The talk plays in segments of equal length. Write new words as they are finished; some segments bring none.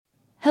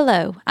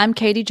Hello, I'm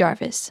Katie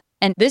Jarvis,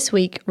 and this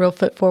week, Real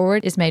Foot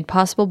Forward is made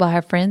possible by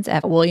our friends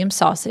at Williams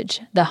Sausage,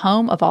 the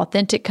home of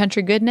authentic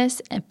country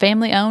goodness and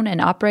family-owned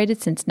and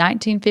operated since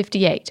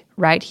 1958,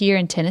 right here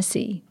in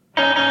Tennessee.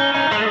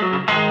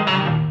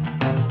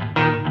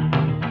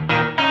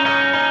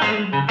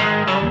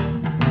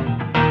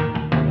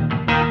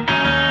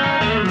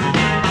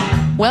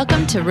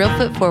 Welcome to Real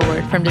Foot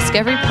Forward from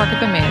Discovery Park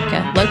of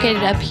America,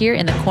 located up here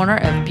in the corner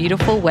of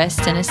beautiful West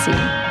Tennessee.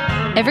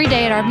 Every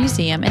day at our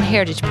museum and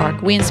Heritage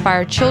Park, we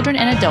inspire children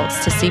and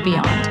adults to see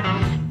beyond.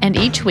 And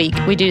each week,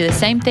 we do the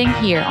same thing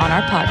here on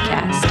our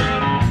podcast.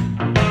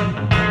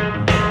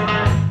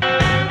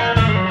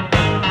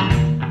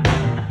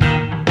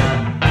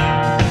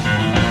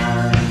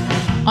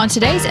 On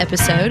today's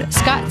episode,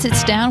 Scott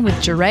sits down with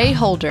Jeray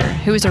Holder,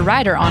 who is a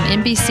writer on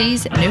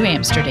NBC's New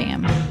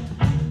Amsterdam.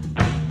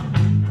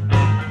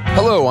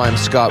 Hello, I'm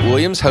Scott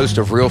Williams, host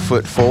of Real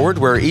Foot Forward,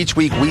 where each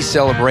week we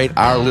celebrate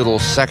our little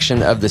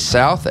section of the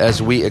South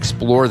as we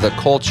explore the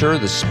culture,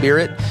 the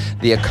spirit,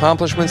 the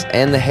accomplishments,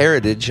 and the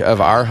heritage of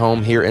our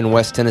home here in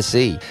West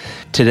Tennessee.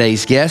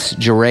 Today's guest,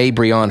 Jeray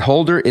Breon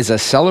Holder, is a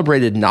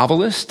celebrated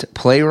novelist,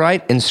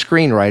 playwright, and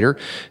screenwriter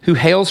who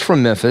hails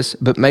from Memphis,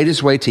 but made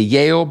his way to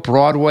Yale,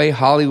 Broadway,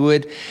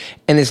 Hollywood,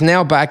 and is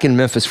now back in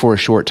Memphis for a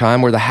short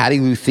time, where the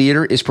Hattie Lou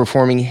Theater is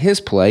performing his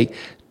play,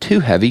 Too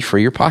Heavy for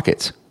Your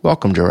Pockets.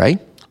 Welcome, Jeray.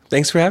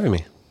 Thanks for having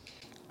me.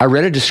 I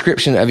read a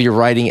description of your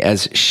writing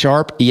as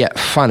sharp yet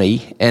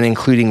funny and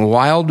including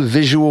wild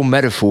visual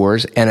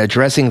metaphors and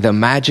addressing the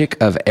magic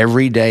of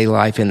everyday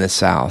life in the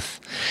South.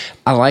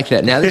 I like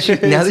that. Now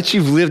that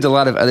you've lived a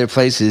lot of other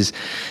places,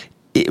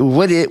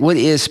 what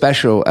is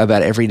special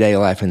about everyday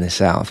life in the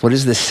South? What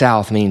does the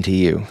South mean to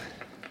you?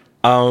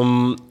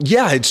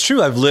 Yeah, it's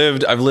true. I've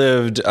lived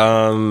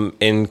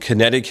in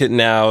Connecticut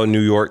now,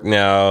 New York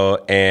now,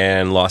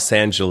 and Los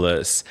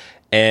Angeles.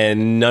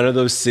 And none of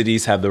those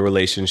cities have the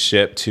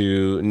relationship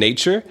to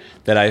nature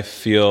that I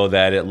feel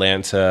that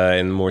Atlanta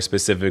and more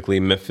specifically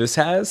Memphis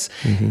has.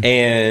 Mm-hmm.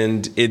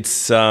 And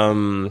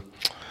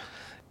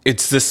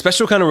it's this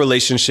special kind of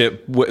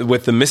relationship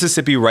with the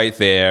Mississippi right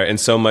there, and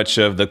so much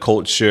of the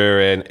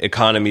culture and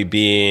economy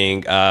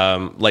being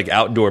like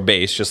outdoor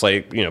based, just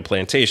like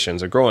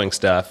plantations or growing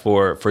stuff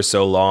for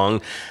so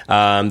long,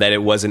 that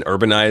it wasn't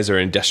urbanized or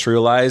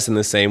industrialized in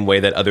the same way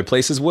that other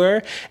places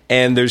were.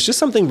 And there's just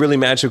something really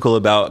magical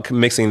about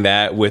mixing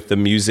that with the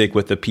music,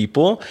 with the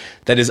people,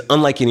 that is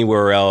unlike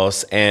anywhere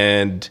else.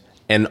 And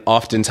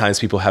oftentimes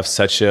people have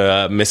such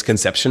a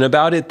misconception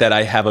about it that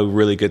I have a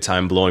really good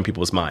time blowing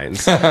people's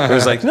minds.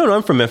 It's like, no,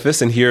 I'm from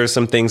Memphis, and here are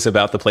some things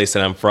about the place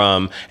that I'm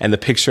from. And the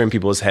picture in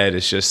people's head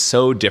is just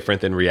so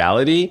different than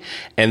reality.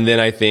 And then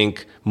I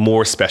think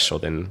more special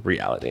than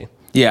reality.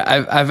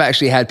 Yeah, I've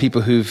actually had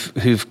people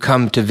who've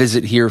come to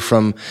visit here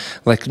from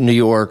like New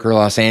York or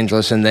Los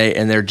Angeles, and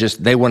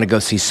they want to go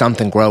see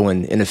something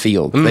growing in a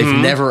field. Mm-hmm. They've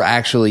never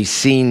actually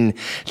seen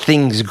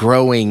things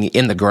growing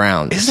in the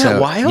ground. Isn't that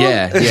wild?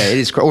 Yeah, it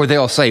is. Or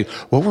they'll say,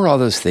 "What were all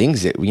those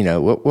things that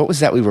what was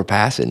that we were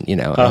passing?"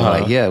 And I'm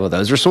like, "Yeah, well,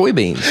 those are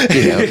soybeans."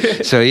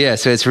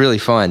 So it's really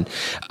fun.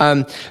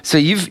 So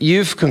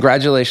you've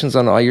congratulations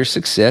on all your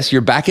success.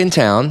 You're back in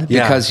town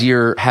because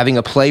you're having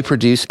a play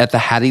produced at the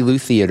Hattie Lou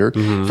Theater.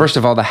 Mm-hmm.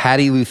 First of all, the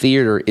Hattie Lou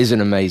Theater is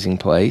an amazing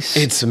place.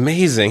 It's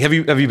amazing. Have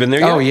you been there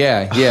yet? Oh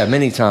yeah,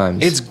 many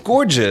times. It's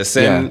gorgeous,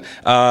 and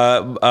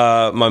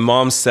my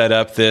mom set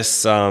up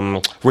this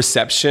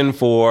reception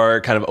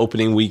for kind of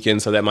opening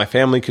weekend so that my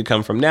family could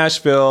come from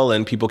Nashville,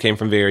 and people came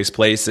from various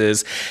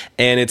places.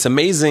 And it's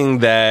amazing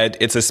that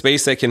it's a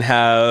space that can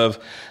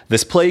have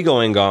this play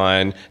going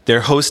on.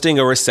 They're hosting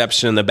a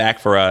reception in the back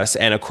for us,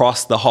 and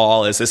across the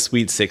hall is a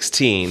Sweet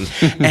 16.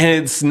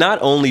 And it's not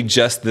only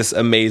just this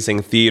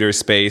amazing theater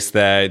space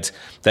that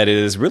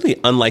is really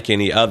unlike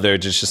any other,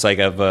 just like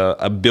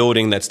a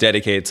building that's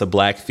dedicated to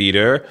Black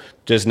theater.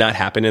 Does not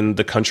happen in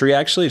the country,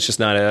 actually. It's just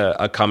not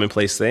a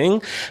commonplace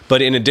thing.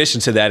 But in addition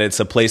to that, it's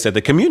a place that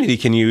the community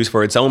can use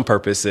for its own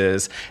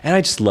purposes. And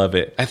I just love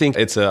it. I think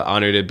it's an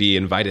honor to be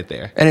invited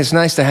there. And it's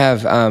nice to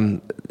have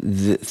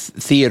the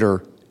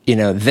theater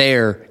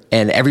there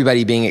and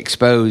everybody being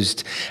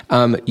exposed.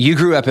 You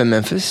grew up in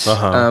Memphis.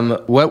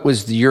 Uh-huh. What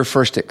was your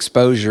first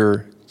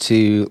exposure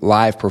to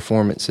live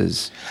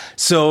performances?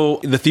 So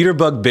the theater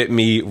bug bit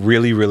me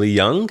really, really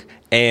young,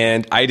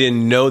 and I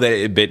didn't know that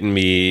it bit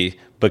me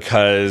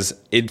because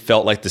it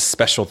felt like the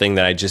special thing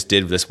that I just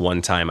did this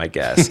one time, I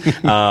guess.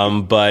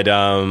 But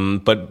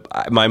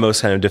my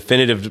most kind of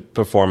definitive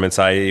performance,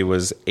 I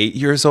was 8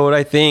 years old,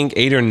 I think,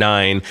 8 or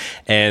 9,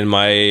 and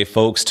my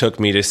folks took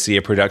me to see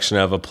a production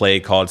of a play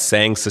called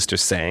Sang, Sister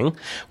Sang,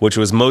 which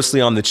was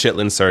mostly on the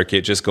Chitlin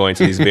circuit, just going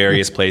to these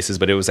various places,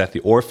 but it was at the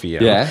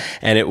Orpheum. Yeah.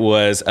 And it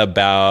was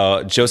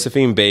about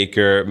Josephine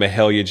Baker,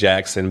 Mahalia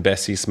Jackson,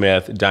 Bessie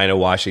Smith, Dinah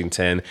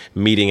Washington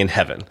meeting in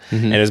heaven.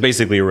 Mm-hmm. And it was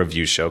basically a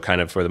review show,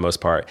 kind of, for the most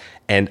part.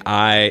 And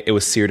it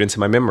was seared into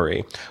my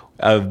memory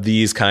of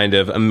these kind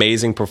of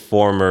amazing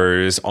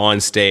performers on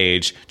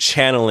stage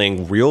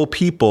channeling real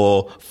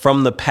people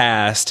from the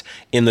past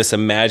in this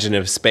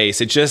imaginative space.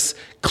 It just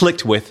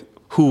clicked with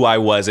who I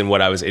was and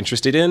what I was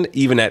interested in,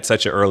 even at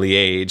such an early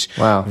age.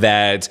 Wow.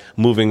 That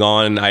moving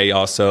on, I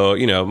also,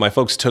 my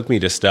folks took me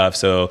to stuff.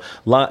 So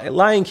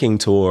Lion King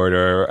toured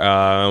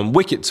or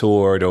Wicked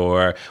toured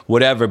or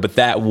whatever. But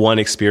that one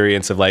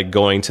experience of like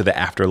going to the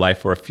afterlife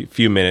for a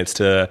few minutes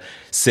to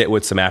sit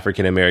with some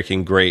African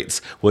American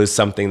greats was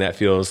something that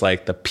feels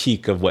like the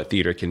peak of what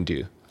theater can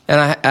do.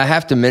 And I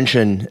have to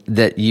mention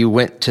that you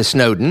went to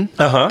Snowden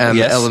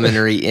Yes.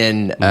 Elementary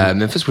in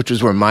Memphis, which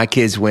was where my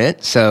kids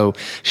went. So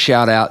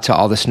shout out to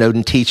all the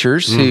Snowden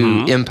teachers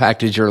who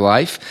impacted your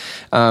life.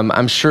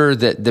 I'm sure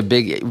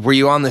that were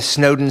you on the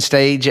Snowden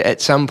stage at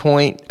some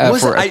point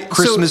for a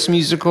Christmas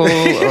musical?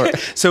 Or?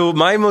 So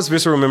my most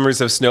visceral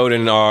memories of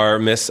Snowden are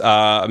Miss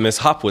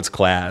Hopwood's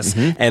class,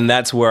 and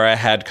that's where I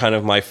had kind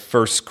of my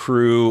first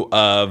crew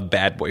of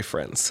bad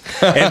boyfriends.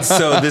 And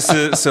so this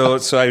is so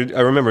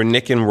I remember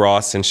Nick and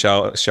Ross and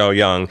Xiao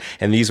Young,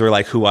 and these were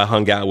like who I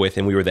hung out with,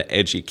 and we were the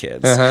edgy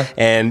kids.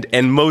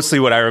 And mostly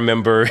what I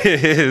remember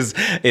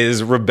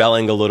is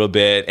rebelling a little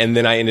bit, and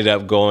then I ended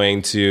up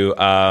going to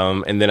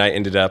having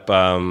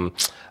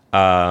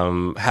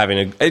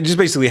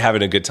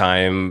a good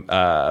time.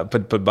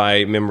 But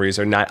my memories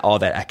are not all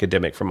that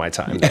academic from my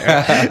time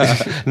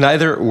there.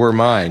 Neither were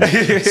mine.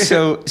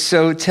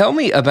 So tell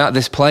me about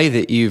this play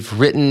that you've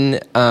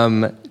written.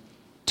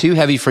 Too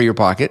Heavy for Your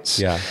Pockets.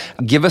 Yeah.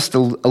 Give us a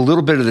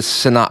little bit of the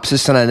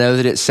synopsis, and I know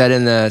that it's set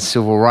in during the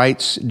Civil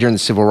Rights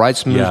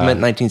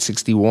Movement,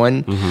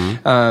 1961.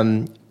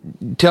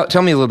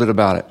 Tell me a little bit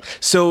about it.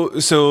 So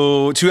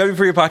Too Heavy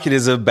for Your Pocket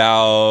is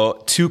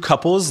about two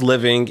couples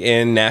living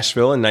in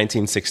Nashville in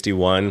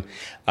 1961.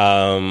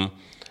 I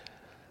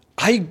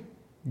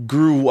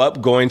grew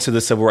up going to the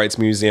Civil Rights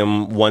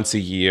Museum once a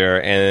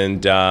year,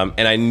 and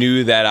I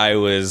knew that I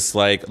was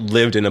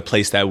lived in a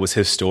place that was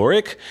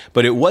historic,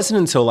 but it wasn't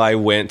until I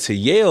went to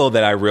Yale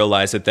that I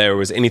realized that there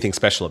was anything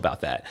special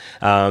about that.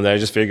 That I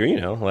just figured,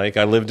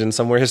 I lived in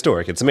somewhere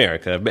historic. It's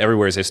America.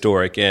 Everywhere is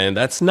historic, and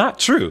that's not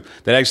true.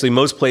 That actually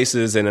most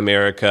places in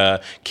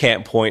America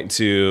can't point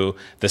to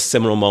the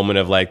seminal moment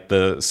of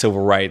the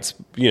civil rights.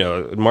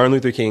 Martin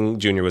Luther King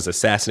Jr. was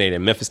assassinated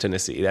in Memphis,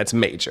 Tennessee. That's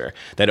major.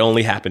 That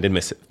only happened in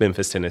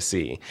Memphis,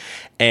 Tennessee.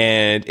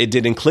 And it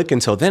didn't click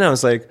until then. I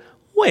was like,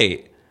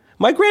 wait,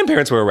 my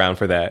grandparents were around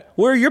for that.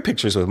 Where are your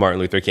pictures with Martin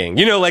Luther King?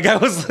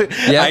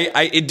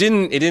 It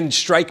didn't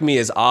strike me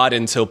as odd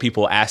until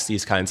people asked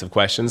these kinds of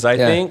questions, I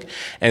think.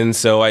 And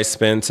so I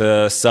spent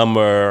a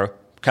summer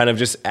kind of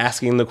just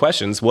asking the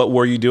questions. What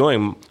were you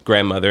doing,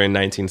 grandmother, in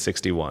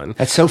 1961?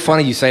 That's so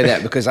funny you say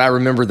that, because I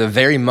remember the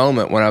very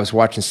moment when I was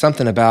watching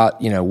something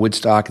about,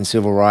 Woodstock and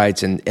civil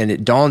rights, and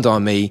it dawned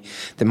on me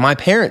that my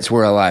parents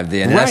were alive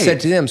then. And I said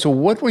to them, so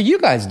what were you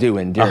guys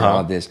doing during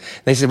all this?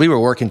 They said, we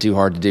were working too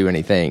hard to do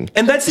anything.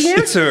 And that's the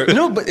answer.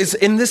 No, but it's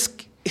in this...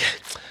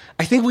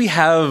 I think we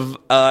have,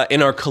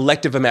 in our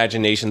collective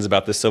imaginations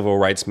about the civil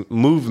rights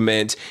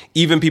movement,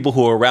 even people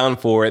who were around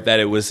for it, that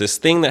it was this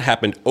thing that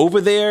happened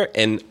over there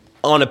and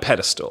on a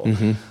pedestal.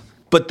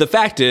 But the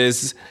fact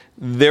is,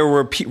 there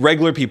were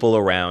regular people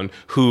around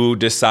who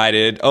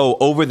decided,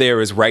 over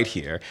there is right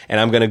here, and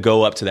I'm going to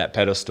go up to that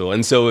pedestal.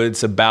 And so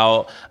it's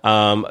about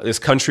this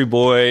country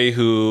boy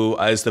who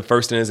is the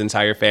first in his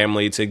entire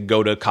family to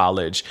go to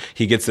college.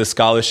 He gets a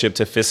scholarship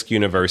to Fisk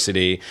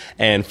University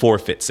and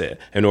forfeits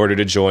it in order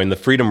to join the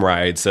Freedom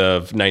Rides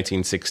of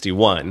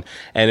 1961.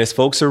 And his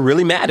folks are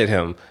really mad at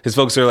him. His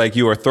folks are like,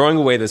 you are throwing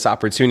away this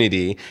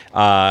opportunity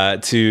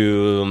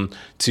to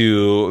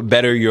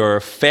better your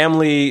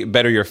family,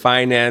 better your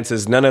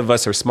finances. None of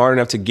us are smart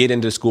enough to get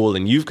into school,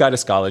 and you've got a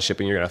scholarship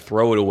and you're going to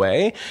throw it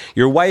away.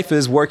 Your wife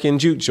is working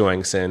juke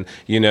joints, and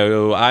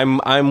I'm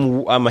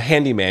a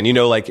handyman.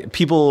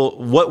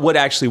 People. What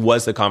actually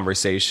was the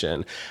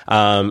conversation?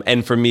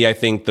 And for me, I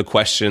think the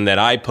question that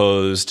I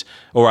posed,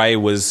 or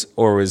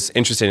was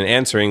interested in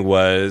answering,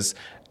 was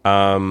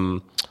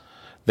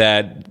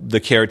that the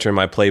character in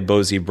my play,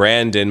 Bosie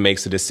Brandon,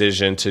 makes a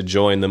decision to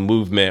join the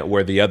movement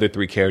where the other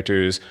three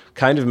characters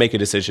kind of make a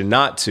decision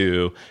not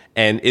to.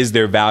 And is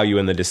there value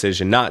in the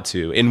decision not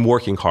to, in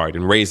working hard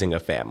and raising a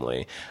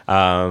family?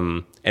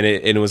 And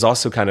it was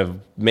also kind of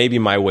maybe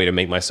my way to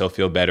make myself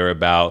feel better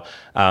about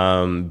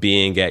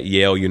being at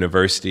Yale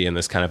University in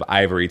this kind of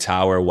ivory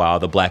tower while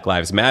the Black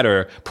Lives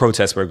Matter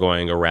protests were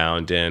going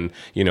around. And,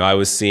 I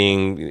was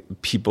seeing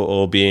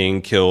people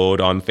being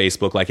killed on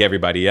Facebook like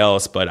everybody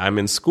else, but I'm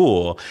in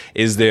school.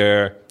 Is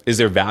there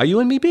value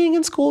in me being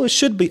in school, or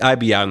should I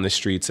be out in the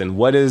streets? And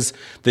what is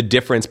the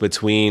difference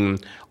between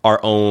our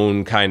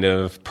own kind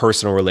of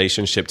personal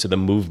relationship to the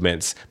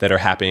movements that are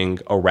happening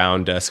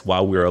around us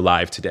while we're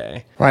alive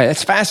today? Right.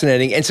 That's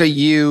fascinating. And so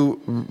you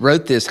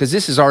wrote this because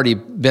this has already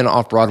been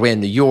off Broadway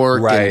in New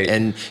York, right,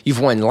 and you've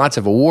won lots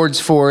of awards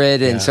for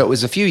it. And so it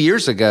was a few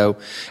years ago.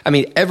 I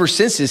mean, ever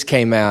since this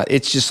came out,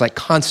 it's just like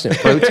constant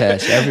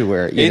protest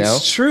everywhere.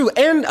 It's true.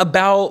 And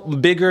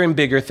about bigger and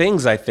bigger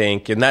things, I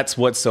think. And that's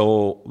what's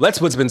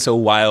been so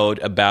wild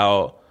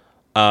about,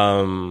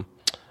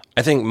 I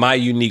I think my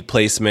unique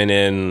placement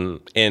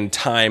in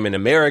time in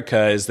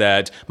America is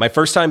that my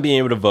first time being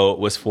able to vote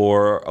was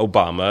for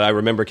Obama. I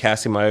remember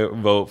casting my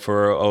vote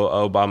for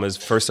Obama's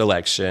first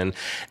election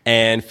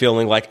and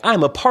feeling like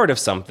I'm a part of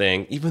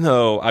something, even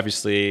though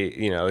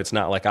obviously, you know, it's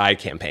not like I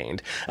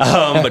campaigned,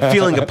 but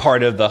feeling a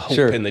part of the hope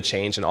and the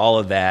change and all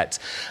of that.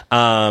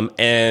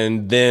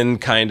 And then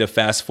kind of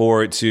fast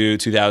forward to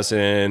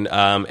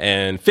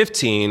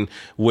 2015,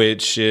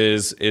 which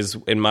is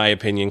in my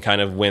opinion,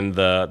 kind of when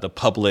the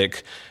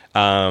public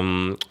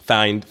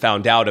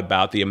found out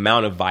about the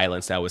amount of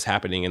violence that was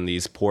happening in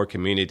these poor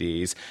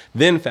communities.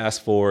 Then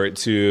fast forward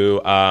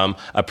to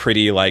a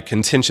pretty like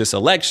contentious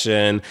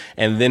election,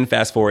 and then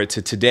fast forward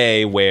to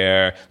today,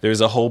 where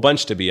there's a whole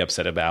bunch to be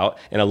upset about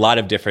in a lot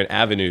of different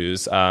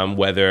avenues.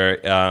 Whether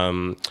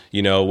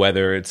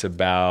it's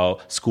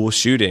about school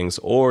shootings,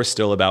 or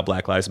still about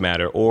Black Lives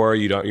Matter, or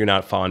you're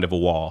not fond of a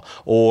wall,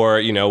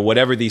 or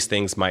whatever these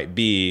things might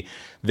be.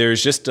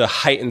 There's just a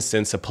heightened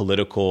sense of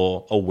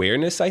political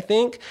awareness, I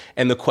think.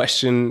 And the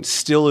question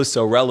still is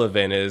so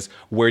relevant is,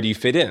 where do you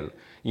fit in?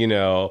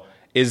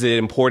 Is it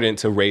important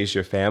to raise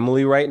your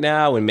family right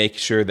now and make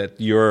sure that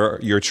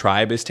your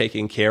tribe is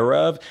taken care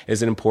of?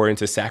 Is it important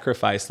to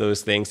sacrifice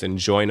those things and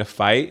join a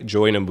fight,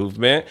 join a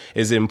movement?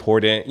 Is it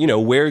important,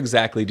 where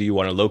exactly do you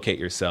want to locate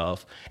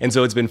yourself? And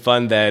so it's been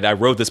fun that I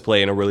wrote this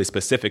play in a really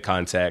specific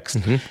context,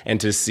 and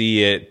to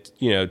see it,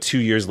 2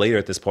 years later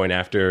at this point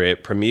after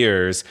it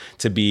premieres,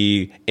 to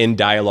be in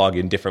dialogue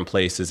in different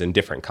places in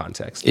different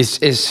contexts.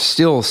 It's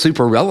still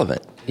super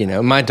relevant.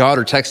 My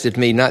daughter texted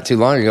me not too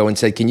long ago and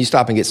said, "Can you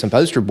stop and get some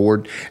poster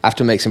board? I have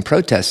to make some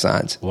protest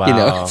signs."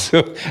 Wow. So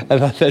I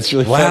thought that's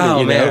really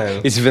funny.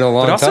 Man. It's been a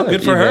long but also time.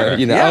 Good for her.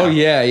 Yeah. Oh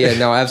yeah.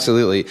 No,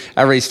 absolutely.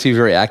 I raised two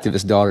very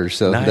activist daughters,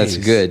 so That's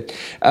good.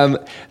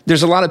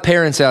 There's a lot of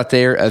parents out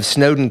there of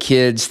Snowden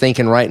kids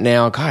thinking right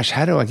now, "Gosh,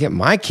 how do I get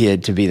my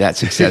kid to be that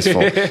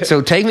successful?"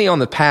 So take me on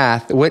the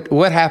path.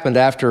 What happened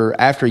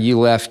after you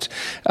left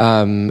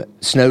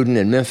Snowden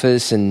in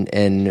Memphis,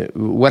 and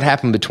what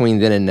happened between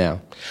then and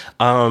now?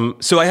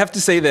 So I have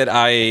to say that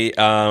I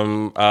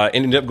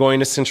ended up going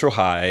to Central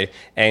High,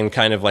 and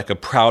kind of like a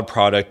proud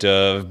product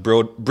of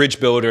Bridge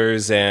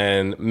Builders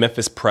and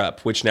Memphis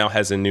Prep, which now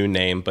has a new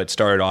name, but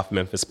started off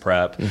Memphis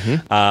Prep.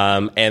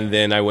 And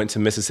then I went to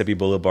Mississippi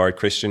Boulevard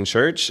Christian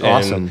Church.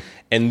 Awesome.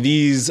 And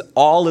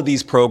all of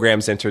these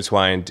programs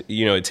intertwined,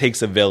 it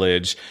takes a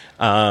village,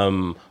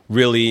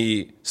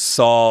 really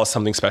saw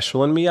something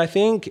special in me, I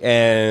think,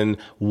 and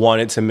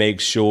wanted to make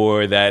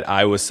sure that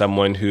I was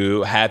someone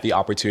who had the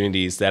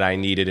opportunities that I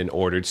needed in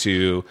order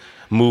to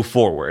move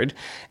forward.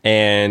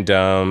 And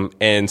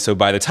so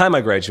by the time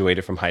I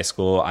graduated from high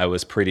school, I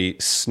was pretty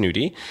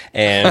snooty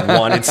and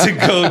wanted to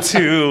go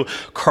to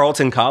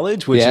Carleton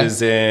College, which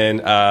is in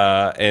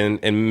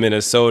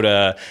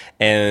Minnesota,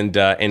 and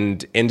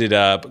ended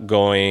up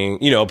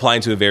going,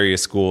 applying to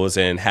various schools,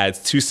 and had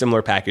two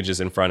similar packages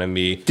in front of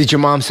me. Did your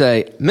mom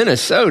say,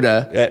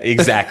 "Minnesota"?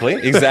 Exactly.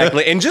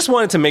 And just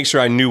wanted to make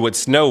sure I knew what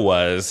snow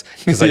was,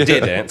 because I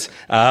didn't.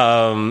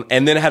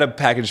 And then I had a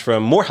package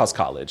from Morehouse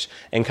College,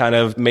 and kind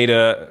of made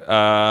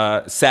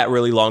sat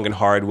really long and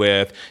hard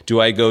with, do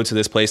I go to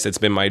this place that's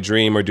been my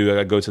dream, or do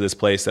I go to this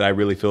place that I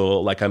really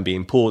feel like I'm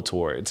being pulled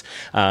towards?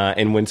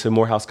 And went to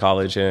Morehouse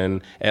College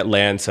in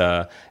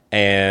Atlanta,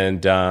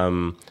 and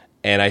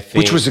I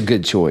think, which was a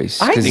good choice,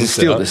 because it's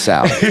so. Still the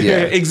South. Yeah,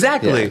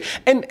 exactly. Yeah.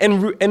 And in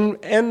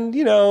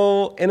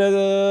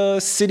a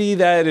city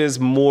that is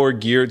more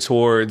geared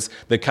towards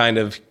the kind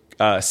of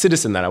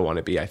citizen that I want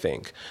to be, I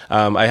think.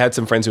 I had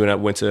some friends who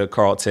went to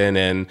Carleton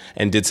and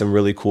did some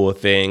really cool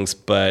things,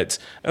 but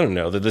I don't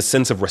know, the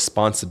sense of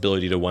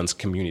responsibility to one's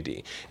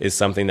community is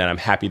something that I'm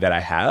happy that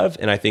I have,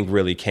 and I think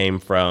really came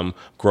from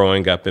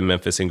growing up in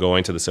Memphis and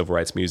going to the Civil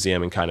Rights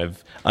Museum, and kind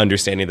of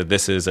understanding that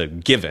this is a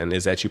given,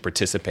 is that you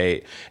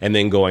participate, and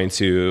then going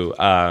to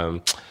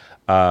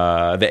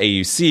the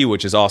AUC,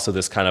 which is also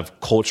this kind of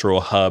cultural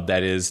hub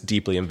that is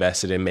deeply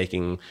invested in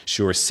making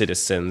sure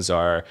citizens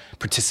are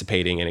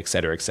participating, and et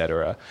cetera, et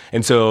cetera.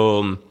 And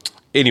so,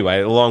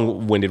 anyway, a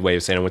long-winded way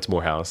of saying I went to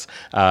Morehouse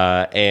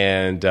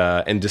and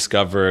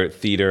discovered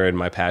theater and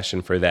my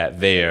passion for that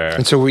there.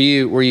 And so, were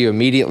you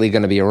immediately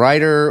going to be a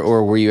writer,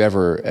 or were you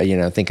ever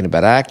thinking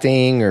about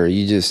acting, or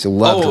you just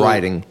loved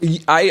writing?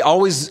 I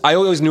always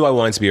knew I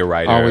wanted to be a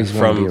writer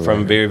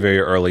from very, very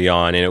early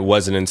on, and it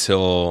wasn't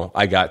until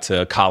I got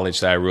to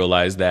college that I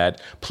realized that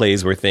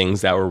plays were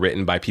things that were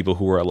written by people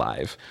who were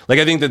alive. Like,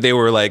 I think that they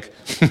were like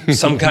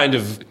some kind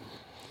of,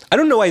 I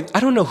don't know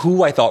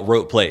who I thought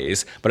wrote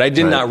plays, but I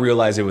did not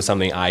realize it was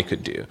something I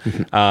could do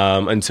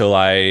until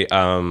I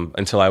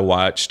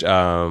watched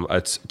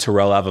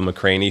Terrell Ava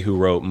McCraney, who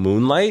wrote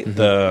Moonlight,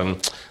 the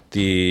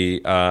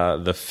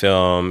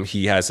film.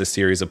 He has a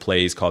series of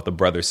plays called the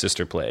Brother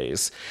Sister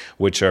plays,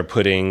 which are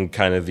putting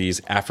kind of these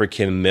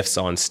African myths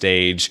on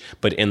stage,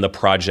 but in the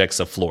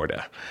projects of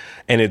Florida.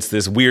 And it's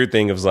this weird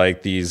thing of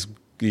like these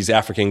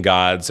African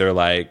gods are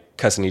like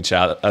cussing each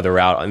other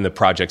out in the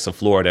projects of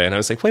Florida. And I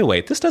was like,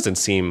 wait, this doesn't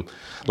seem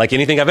like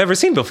anything I've ever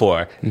seen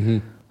before.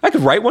 I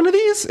could write one of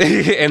these.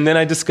 And then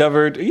I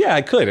discovered, yeah,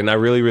 I could. And I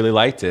really, really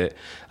liked it,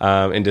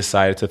 and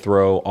decided to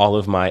throw all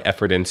of my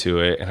effort into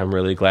it. And I'm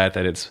really glad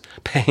that it's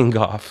paying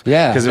off.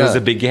 Yeah. Because it was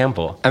a big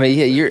gamble. I mean,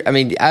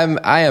 yeah,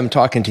 I am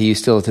talking to you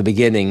still at the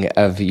beginning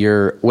of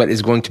what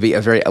is going to be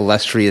a very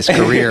illustrious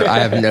career, I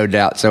have no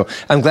doubt. So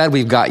I'm glad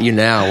we've got you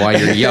now while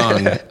you're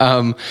young.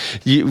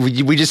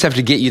 We just have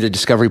to get you to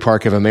Discovery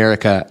Park of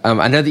America.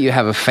 I know that you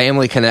have a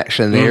family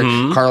connection there.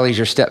 Mm-hmm. Carly's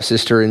your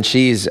stepsister, and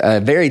she's a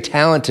very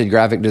talented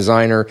graphic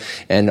designer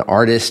and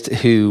artist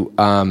who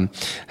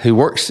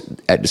works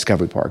at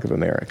Discovery Park of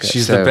America.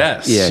 She's the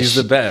best. Yeah, she's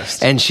the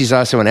best. And she's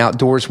also an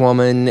outdoors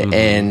woman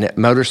and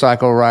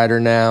motorcycle rider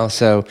now.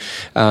 So,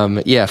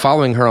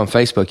 following her on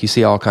Facebook, you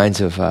see all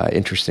kinds of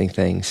interesting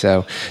things.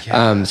 So,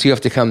 so you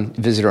have to come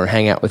visit her and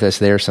hang out with us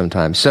there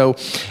sometime. So,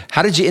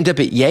 how did you end up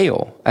at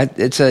Yale?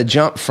 It's a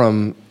jump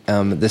from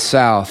the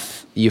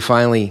South. You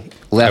finally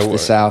left the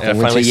South and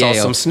went to Yale. I finally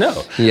saw some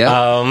snow.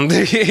 Yeah.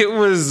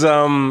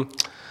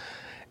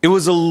 It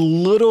was a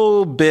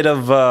little bit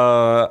of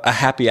a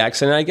happy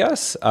accident, I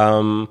guess.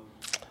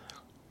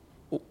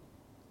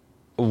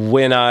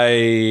 When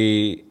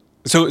I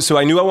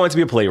knew I wanted to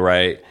be a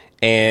playwright,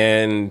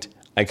 and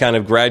I kind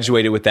of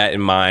graduated with that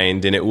in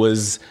mind, and it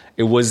was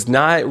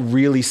not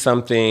really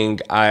something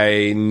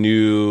I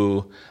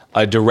knew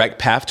a direct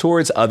path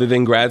towards other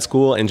than grad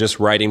school and just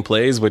writing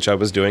plays, which I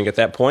was doing at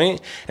that point.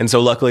 And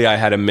so luckily I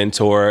had a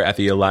mentor at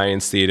the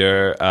Alliance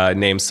Theater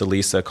named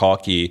Salisa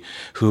Kalki,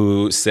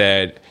 who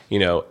said,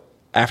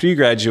 after you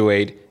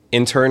graduate,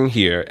 intern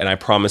here, and I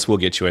promise we'll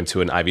get you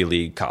into an Ivy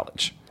League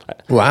college.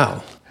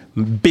 Wow.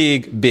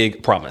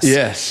 Big promise.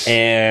 Yes.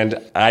 And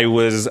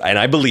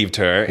I believed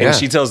her. And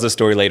she tells the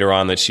story later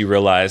on that she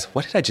realized,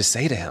 what did I just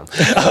say to him?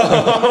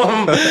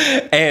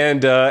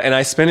 And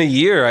I spent a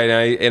year,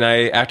 and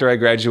I after I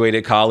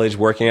graduated college,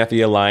 working at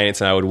the Alliance,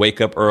 and I would wake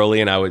up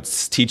early and I would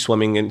teach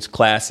swimming in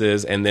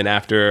classes, and then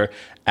after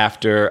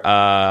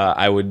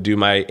I would do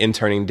my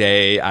interning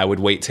day, I would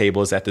wait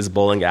tables at this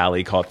bowling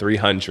alley called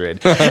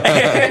 300.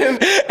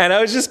 And I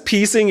was just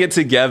piecing it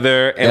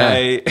together,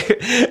 and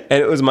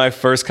it was my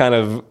first kind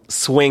of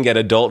swing at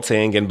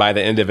adulting, and by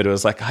the end of it, it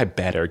was like, I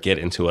better get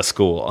into a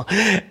school.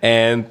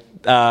 And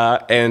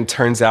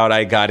turns out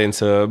I got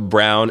into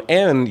Brown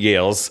and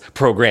Yale's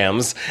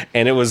programs,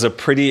 and it was a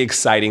pretty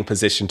exciting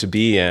position to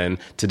be in,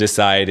 to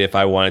decide if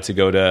I wanted to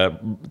go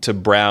to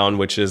Brown,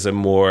 which is a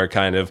more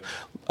kind of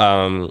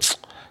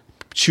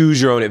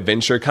choose your own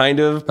adventure kind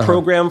of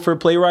program for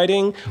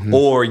playwriting,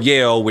 or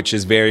Yale, which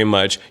is very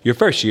much your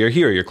first year,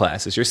 here are your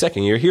classes, your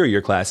second year, here are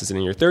your classes, and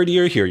in your third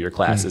year, here are your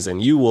classes,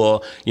 and you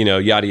will,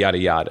 yada, yada,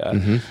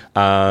 yada.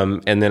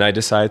 And then I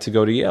decided to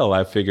go to Yale.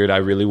 I figured I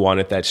really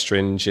wanted that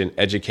stringent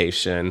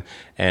education,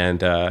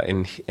 and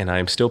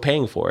I'm still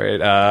paying for it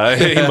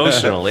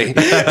emotionally.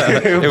 But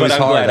I'm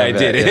glad I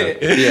did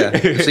it.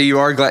 Yeah. So you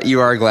are glad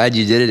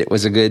you did it. It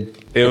was a good.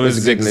 It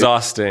was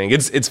exhausting.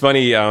 It's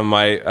funny.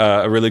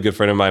 A really good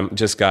friend of mine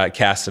just got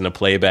cast in a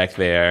play back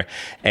there,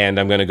 and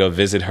I'm going to go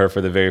visit her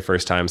for the very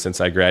first time since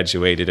I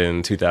graduated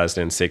in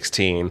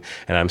 2016.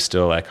 And I'm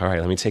still like, all right,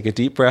 let me take a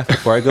deep breath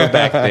before I go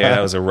back there.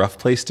 That was a rough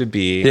place to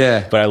be.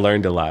 Yeah, but I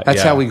learned a lot.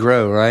 That's how we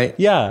grow, right?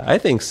 Yeah, I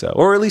think so,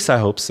 or at least I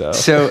hope so.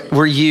 So,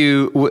 were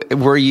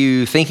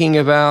you thinking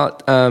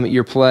about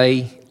your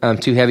play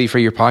Too Heavy for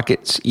Your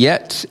Pockets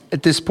yet?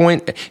 At this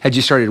point, had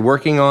you started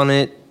working on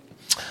it?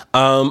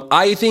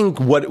 I think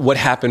what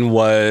happened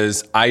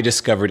was I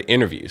discovered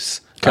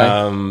interviews.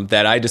 Okay.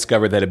 That I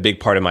discovered that a big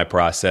part of my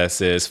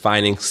process is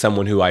finding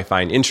someone who I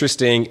find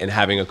interesting and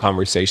having a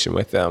conversation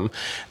with them.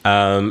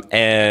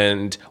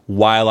 And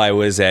while I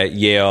was at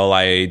Yale,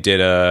 I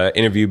did a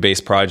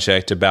interview-based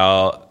project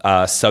about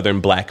Southern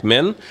Black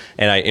men,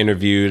 and I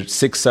interviewed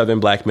 6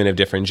 Southern Black men of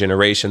different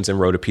generations and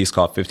wrote a piece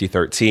called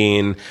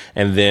 5013.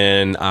 And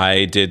then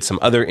I did some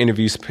other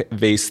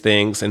interview-based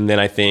things. And then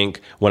I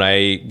think when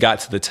I got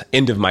to the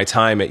end of my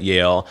time at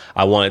Yale,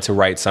 I wanted to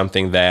write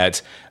something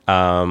that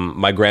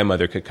my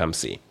grandmother could come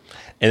see.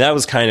 And that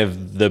was kind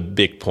of the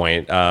big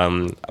point.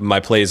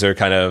 My plays are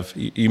kind of,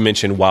 you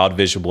mentioned wild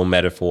visual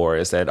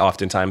metaphors, that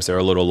oftentimes they're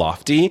a little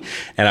lofty.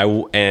 And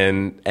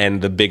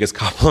the biggest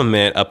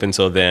compliment up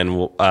until then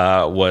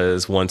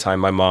was one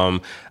time my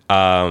mom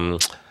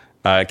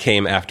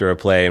came after a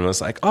play and was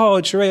like,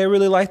 "Oh, Jure, I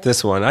really like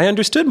this one. I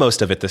understood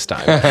most of it this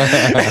time." I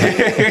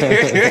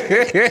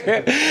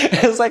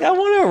was like, I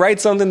want to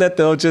write something that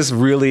they'll just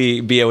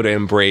really be able to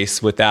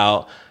embrace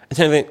without... And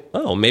I think,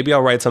 maybe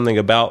I'll write something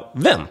about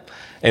them.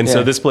 And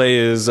so this play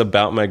is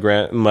about my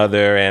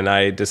grandmother, and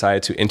I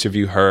decided to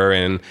interview her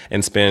and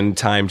spend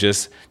time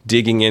just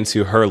digging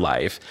into her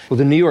life. Well,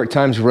 the New York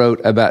Times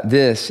wrote about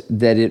this,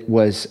 that it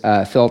was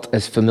felt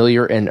as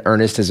familiar and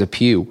earnest as a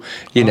pew.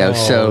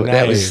 So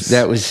nice.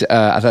 that was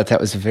I thought that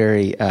was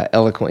very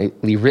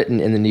eloquently written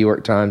in the New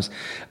York Times.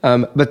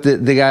 But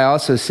the guy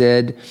also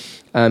said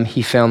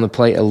he found the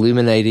play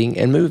illuminating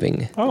and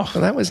moving. Oh,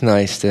 well, that was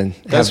nice to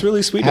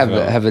really sweet.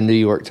 Have a New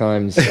York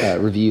Times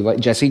review like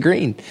Jesse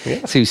Green,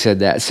 who said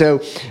that.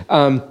 So,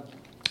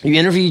 you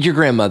interviewed your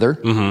grandmother,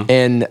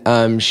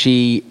 and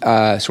she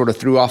sort of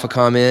threw off a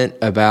comment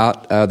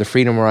about the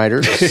Freedom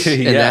Riders,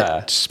 and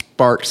that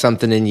sparked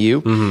something in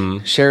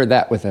you. Share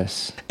that with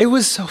us. It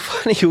was so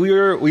funny. We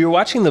were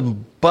watching The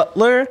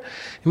Butler.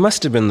 It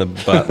must have been The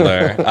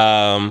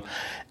Butler.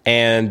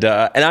 And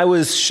I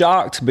was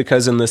shocked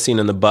because in the scene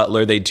in The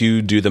Butler, they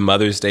do the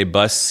Mother's Day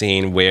bus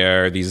scene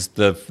where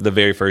the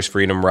very first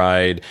Freedom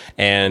Ride,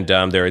 and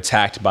they're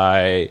attacked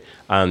by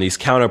these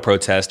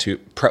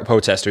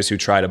protesters who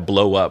try to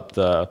blow up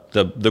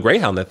the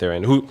Greyhound that they're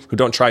in,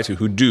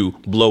 who do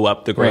blow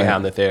up the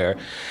Greyhound that they're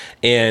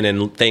in,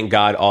 and thank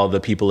God all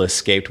the people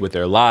escaped with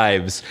their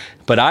lives.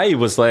 But I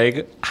was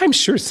like, I'm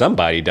sure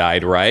somebody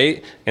died,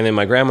 right? And then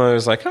my grandmother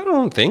was like, I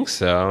don't think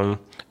so.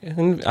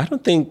 And I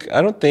don't think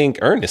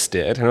Ernest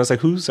did. And I was like,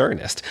 who's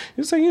Ernest?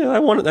 He was like,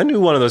 I knew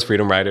one of those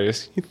Freedom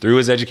Riders. He threw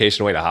his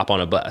education away to hop on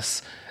a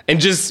bus.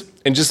 And just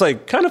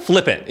like kind of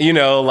flippant,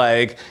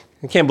 like,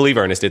 I can't believe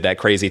Ernest did that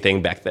crazy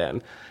thing back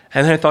then.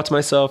 And then I thought to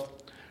myself,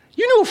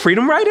 you know a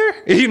Freedom Rider?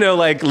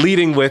 Like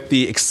leading with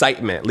the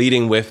excitement,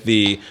 leading with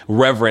the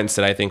reverence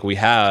that I think we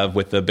have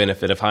with the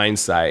benefit of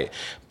hindsight.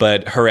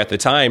 But her at the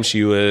time,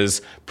 she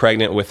was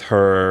pregnant with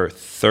her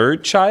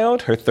third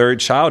child. Her third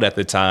child at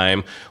the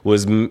time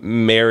was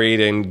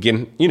married and,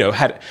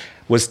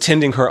 was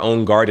tending her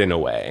own garden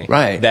away.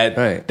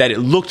 That it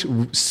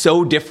looked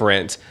so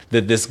different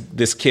that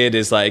this kid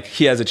is like,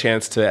 he has a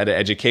chance to at an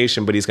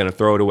education, but he's going to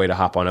throw it away to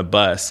hop on a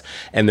bus.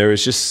 And there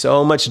was just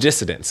so much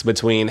dissonance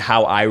between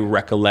how I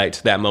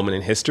recollect that moment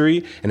in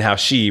history and how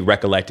she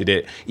recollected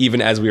it,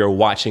 even as we were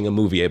watching a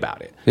movie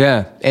about it.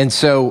 Yeah. And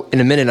so in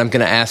a minute, I'm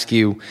going to ask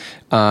you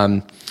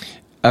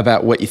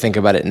about what you think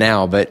about it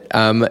now, but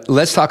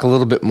let's talk a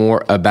little bit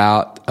more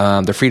about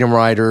the Freedom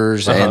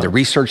Riders and the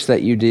research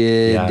that you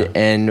did,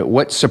 and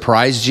what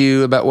surprised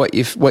you about what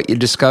you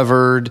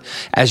discovered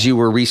as you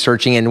were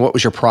researching, and what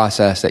was your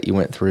process that you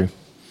went through?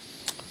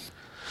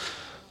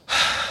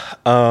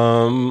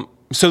 So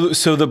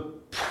the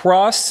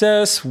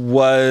process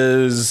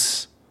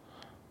was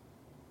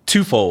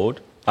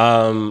twofold.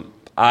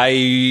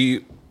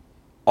 I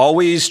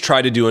always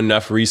try to do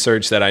enough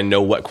research that I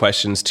know what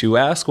questions to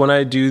ask when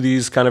I do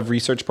these kind of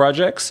research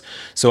projects.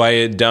 So I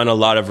had done a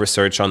lot of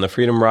research on the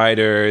Freedom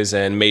Riders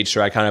and made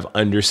sure I kind of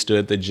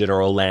understood the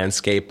general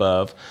landscape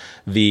of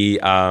the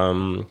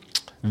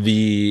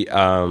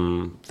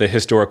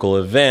historical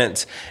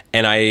event.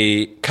 And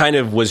I kind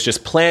of was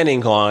just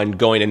planning on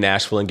going to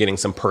Nashville and getting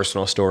some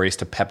personal stories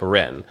to pepper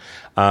in.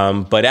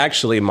 But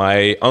actually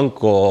my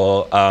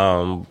uncle,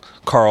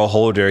 Carl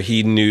Holder,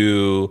 he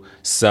knew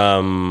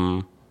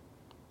some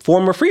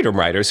former Freedom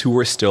Riders who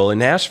were still in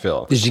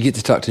Nashville. Did you get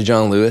to talk to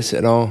John Lewis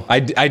at all? I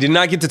did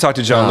not get to talk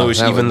to John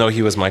Lewis, even though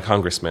he was my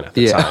congressman at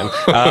the time.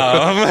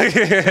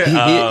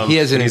 He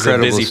has an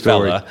incredible busy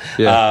story. Fella.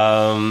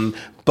 Yeah.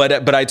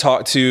 But I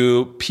talked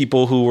to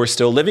people who were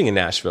still living in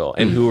Nashville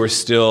and who were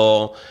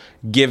still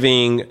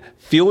giving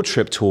field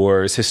trip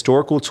tours,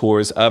 historical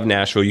tours of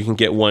Nashville. You can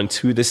get one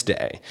to this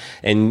day.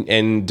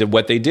 And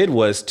what they did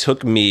was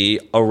took me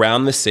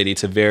around the city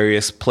to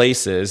various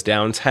places,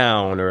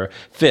 downtown or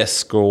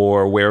Fisk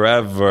or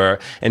wherever,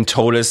 and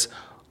told us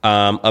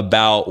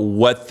about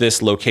what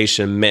this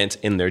location meant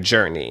in their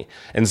journey.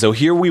 And so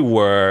here we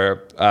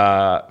were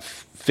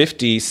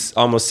 50,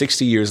 almost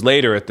 60 years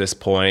later at this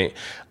point,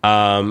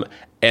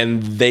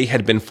 and they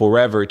had been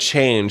forever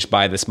changed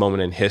by this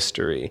moment in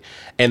history.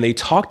 And they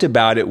talked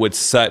about it with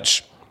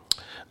such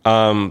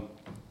a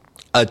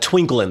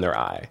twinkle in their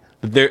eye,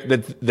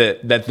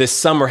 that this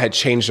summer had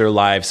changed their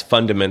lives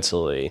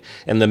fundamentally.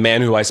 And the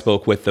man who I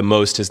spoke with the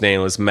most, his name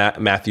was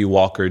Matthew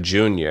Walker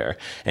Jr.,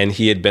 and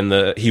he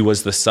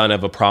was the son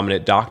of a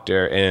prominent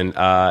doctor in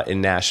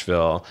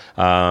Nashville,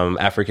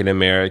 African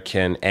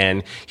American,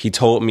 and he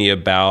told me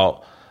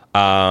about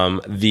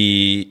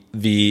the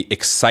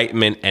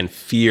excitement and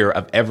fear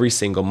of every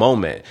single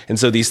moment. And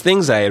so these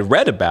things I had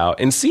read about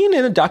and seen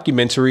in the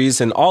documentaries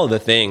and all of the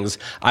things,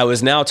 I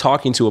was now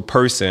talking to a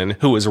person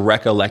who was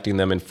recollecting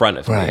them in front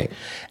of me.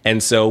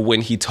 And so when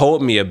he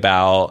told me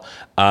about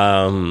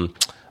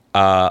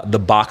the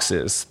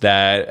boxes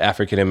that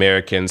African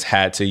Americans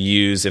had to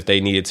use if they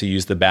needed to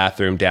use the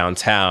bathroom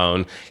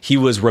downtown, he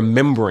was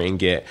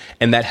remembering it,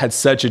 and that had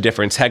such a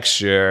different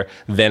texture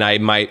than I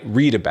might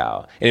read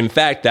about. And in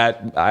fact,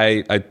 that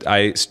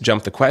I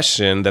jumped the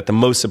question that the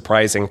most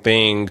surprising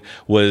thing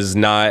was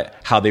not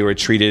how they were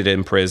treated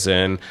in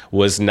prison,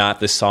 was not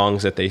the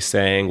songs that they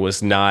sang,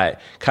 was not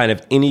kind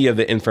of any of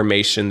the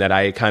information that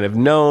I had kind of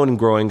known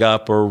growing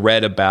up or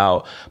read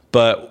about,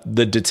 but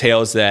the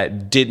details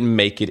that didn't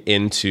make it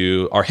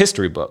into our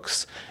history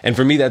books. And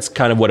for me, that's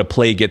kind of what a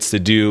play gets to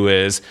do,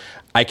 is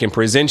I can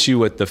present you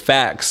with the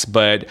facts,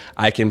 but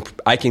I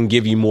can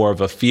give you more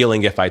of a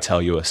feeling if I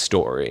tell you a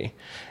story.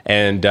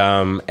 And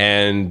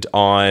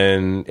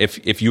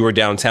if you were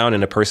downtown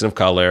and a person of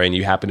color and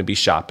you happen to be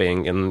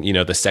shopping in,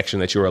 the section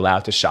that you were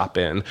allowed to shop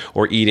in,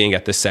 or eating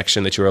at the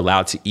section that you were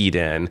allowed to eat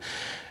in,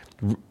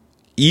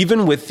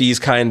 even with these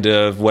kind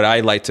of what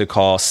I like to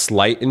call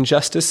slight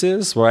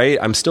injustices, right?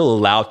 I'm still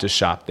allowed to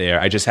shop there.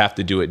 I just have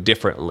to do it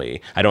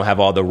differently. I don't have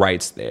all the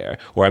rights there.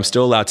 Or I'm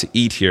still allowed to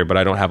eat here, but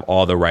I don't have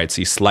all the rights.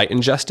 These slight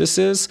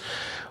injustices,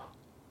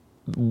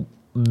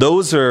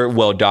 those are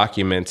well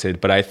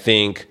documented, but I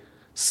think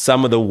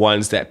some of the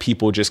ones that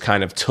people just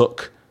kind of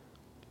took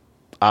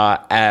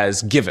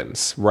as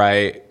givens,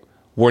 right,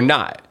 were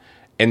not.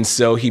 And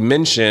so he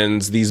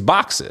mentions these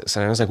boxes.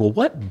 And I was like, well,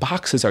 what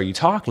boxes are you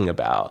talking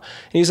about?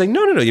 And he's like,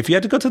 no. If you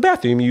had to go to the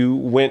bathroom, you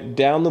went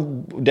down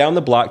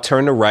the block,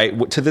 turned to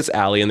right to this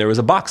alley, and there was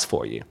a box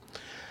for you.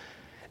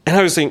 And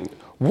I was thinking,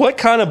 what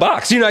kind of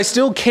box? I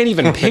still can't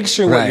even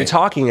picture what you're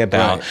talking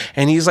about. Right.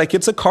 And he's like,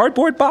 it's a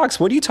cardboard box.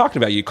 What are you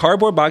talking about? You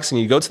cardboard box, and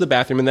you go to the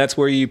bathroom, and that's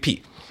where you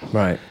pee.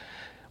 Right.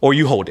 Or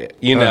you hold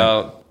it,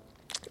 know.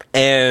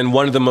 And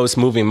one of the most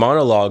moving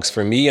monologues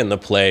for me in the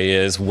play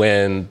is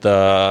when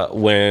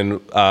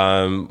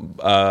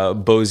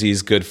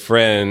Bosie's good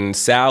friend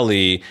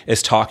Sally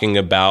is talking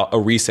about a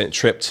recent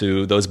trip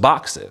to those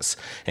boxes.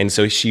 And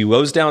so she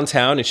goes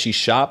downtown and she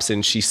shops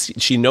and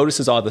she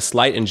notices all the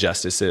slight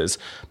injustices.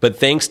 But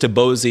thanks to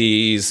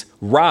Bosie's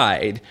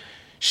ride,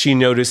 she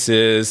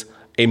notices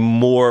a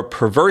more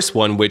perverse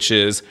one, which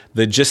is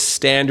the just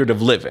standard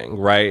of living,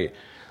 right?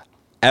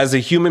 As a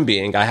human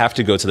being, I have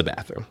to go to the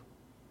bathroom.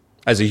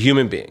 As a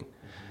human being.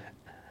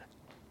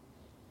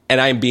 And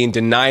I'm being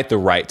denied the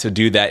right to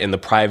do that in the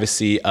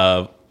privacy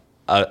of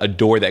a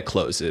door that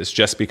closes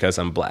just because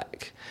I'm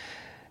Black.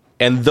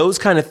 And those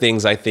kind of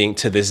things, I think,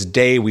 to this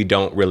day, we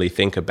don't really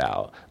think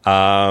about.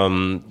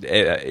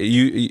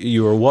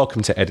 You are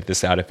welcome to edit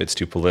this out if it's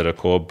too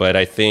political, but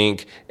I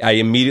think I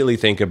immediately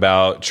think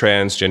about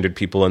transgendered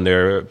people in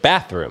their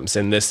bathrooms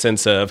and this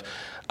sense of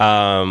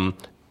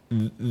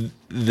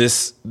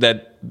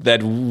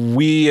that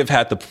we have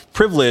had the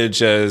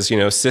privilege as,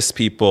 cis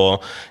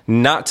people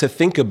not to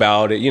think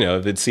about it.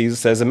 If it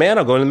says a man,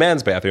 I'll go in the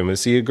man's bathroom. If I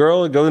see a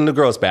girl, I'll go in the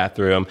girl's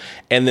bathroom.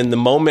 And then the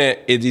moment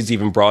it is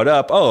even brought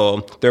up,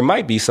 there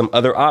might be some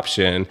other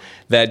option,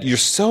 that you're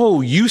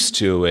so used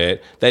to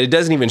it that it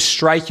doesn't even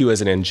strike you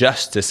as an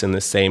injustice in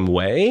the same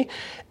way.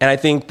 And I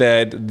think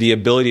that the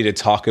ability to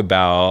talk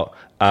about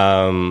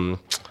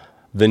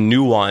the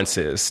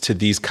nuances to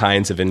these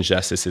kinds of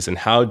injustices and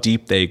how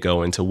deep they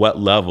go, into what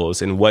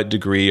levels, and what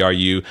degree are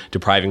you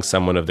depriving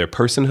someone of their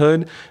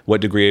personhood,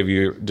 what degree are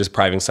you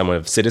depriving someone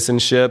of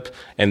citizenship,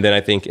 and then I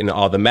think in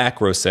all the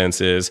macro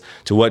senses,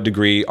 to what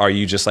degree are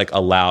you just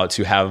allowed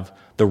to have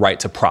the right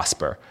to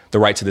prosper, the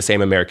right to the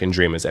same American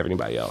dream as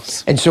everybody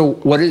else. And so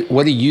what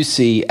do you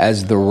see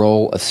as the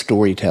role of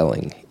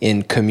storytelling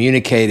in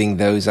communicating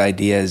those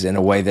ideas in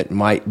a way that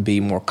might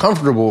be more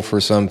comfortable for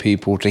some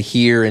people to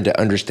hear and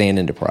to understand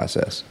and to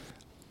process?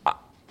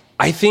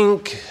 I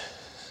think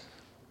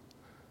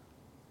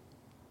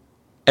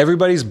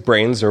everybody's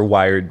brains are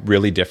wired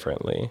really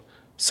differently.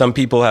 Some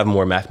people have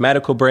more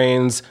mathematical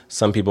brains.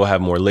 Some people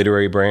have more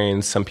literary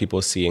brains. Some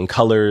people see in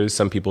colors.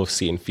 Some people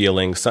see in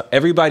feelings.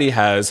 Everybody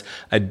has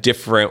a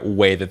different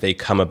way that they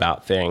come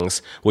about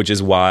things, which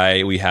is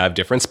why we have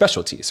different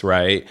specialties,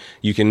 right?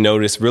 You can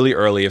notice really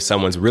early if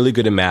someone's really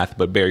good in math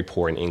but very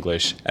poor in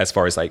English as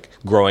far as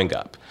growing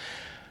up.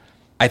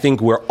 I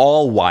think we're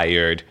all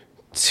wired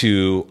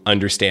to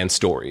understand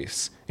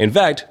stories. In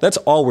fact, that's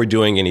all we're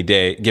doing any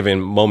day, given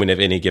moment of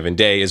any given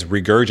day, is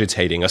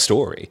regurgitating a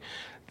story.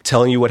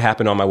 Telling you what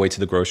happened on my way to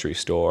the grocery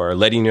store, or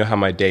letting you know how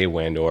my day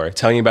went, or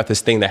telling you about this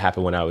thing that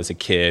happened when I was a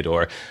kid,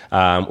 or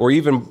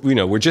even,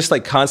 we're just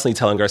constantly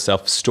telling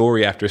ourselves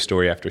story after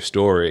story after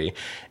story.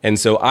 And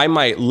so I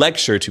might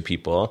lecture to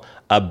people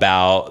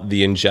about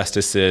the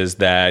injustices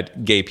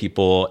that gay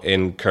people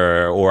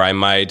incur, or I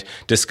might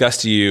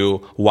discuss to you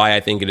why I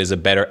think it is a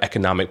better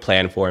economic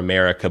plan for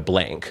America,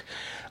 blank.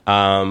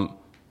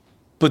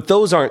 But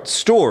those aren't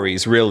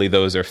stories, really,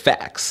 those are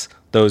facts.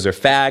 Those are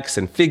facts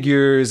and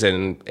figures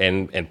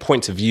and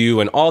points of view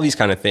and all these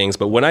kind of things.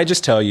 But when I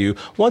just tell you,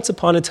 once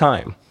upon a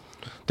time,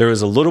 there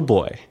was a little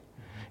boy,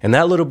 and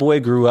that little boy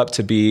grew up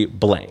to be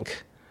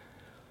blank.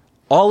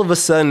 All of a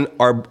sudden,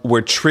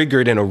 we're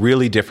triggered in a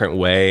really different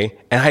way.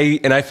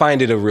 And I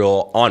find it a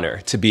real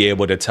honor to be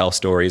able to tell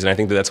stories. And I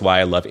think that's why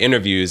I love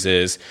interviews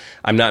is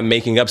I'm not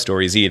making up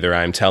stories either.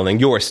 I'm telling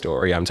your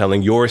story. I'm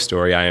telling your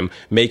story. I am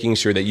making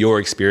sure that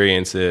your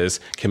experiences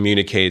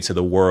communicate to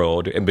the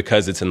world. And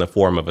because it's in the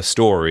form of a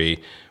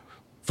story,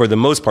 for the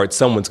most part,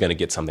 someone's going to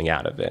get something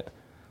out of it.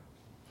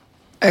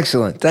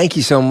 Excellent. Thank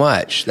you so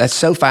much. That's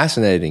so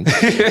fascinating.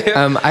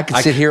 I could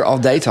sit here all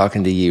day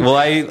talking to you. Well,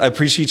 I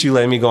appreciate you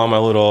letting me go on my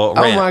little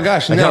rant. Oh my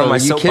gosh, no, are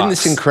you kidding?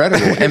 It's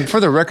incredible. And for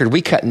the record,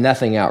 we cut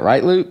nothing out,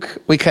 right,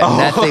 Luke? We cut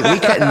nothing. We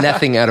cut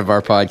nothing out of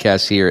our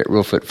podcast here at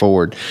Real Foot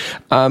Forward.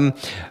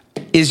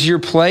 Is your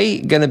play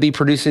going to be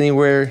produced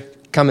anywhere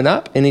coming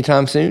up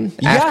anytime soon?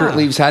 Yeah. After it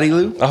leaves Hattie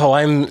Lou?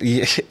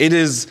 It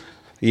is.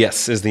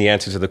 Yes, is the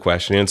answer to the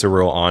question. It's a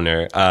real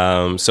honor.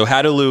 So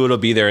Hadaloo, it'll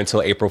be there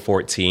until April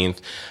 14th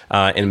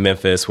in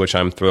Memphis, which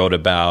I'm thrilled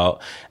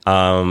about.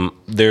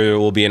 There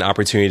will be an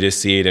opportunity to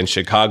see it in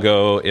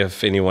Chicago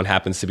if anyone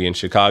happens to be in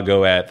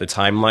Chicago at the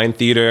Timeline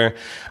Theater.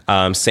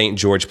 St.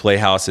 George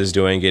Playhouse is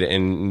doing it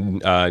in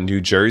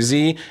New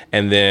Jersey.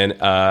 And then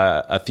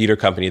a theater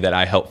company that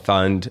I helped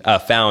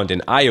found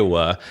in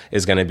Iowa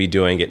is going to be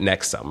doing it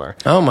next summer.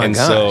 Oh, my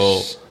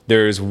gosh.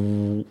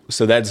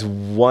 So that's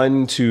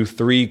 1, 2,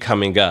 3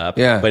 coming up.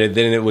 Yeah. But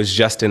then it was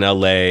just in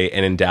LA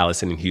and in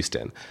Dallas and in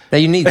Houston. Now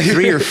you need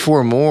 3 or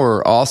 4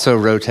 more also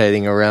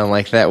rotating around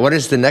like that. What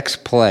is the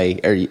next play?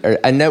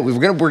 I know we're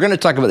going to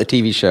talk about the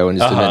TV show in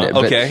just a minute.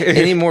 Okay. But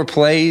any more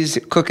plays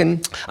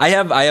cooking? I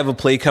have a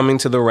play coming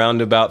to the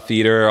Roundabout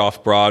Theater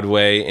off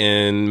Broadway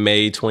in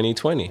May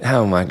 2020.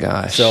 Oh my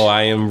gosh. So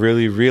I am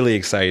really, really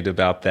excited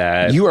about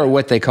that. You are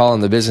what they call in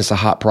the business a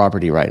hot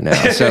property right now.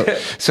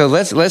 So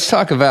let's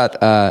talk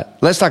about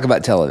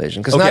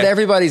television, because not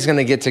everybody's going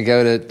to get to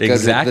go to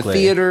the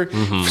theater.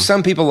 Mm-hmm.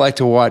 Some people like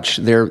to watch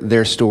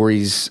their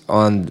stories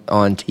on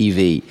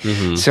TV.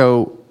 Mm-hmm.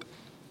 So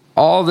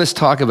all this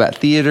talk about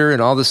theater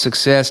and all the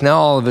success, now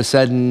all of a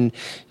sudden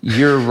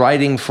you're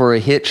writing for a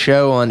hit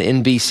show on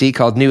NBC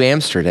called New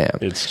Amsterdam.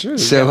 It's true.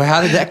 So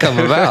how did that come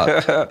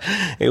about?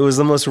 It was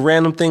the most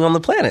random thing on the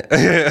planet.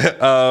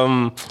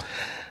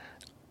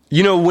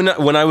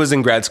 When I was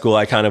in grad school,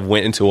 I kind of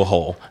went into a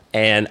hole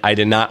and I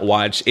did not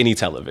watch any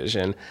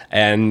television.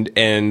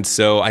 And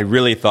so I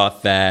really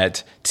thought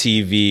that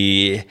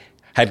TV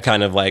had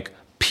kind of like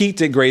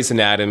peaked at Grey's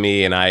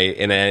Anatomy, and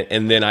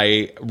then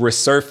I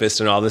resurfaced,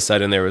 and all of a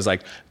sudden there was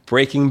like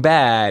Breaking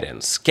Bad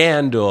and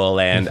Scandal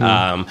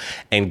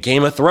and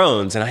Game of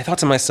Thrones, and I thought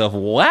to myself,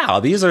 wow,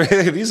 these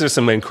are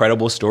some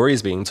incredible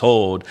stories being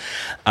told.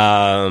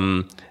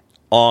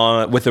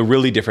 With a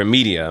really different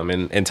medium,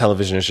 and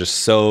television is just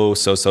so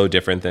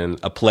different than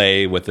a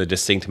play with a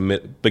distinct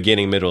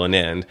beginning, middle, and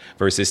end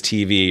versus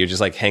TV. You're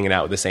just like hanging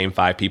out with the same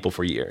 5 people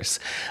for years.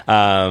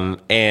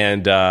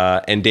 And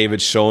David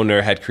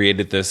Schulner had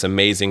created this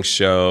amazing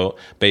show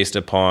based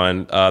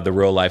upon the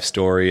real life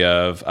story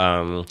of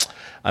a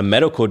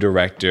medical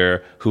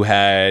director who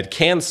had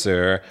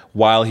cancer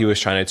while he was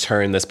trying to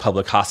turn this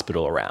public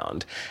hospital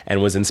around,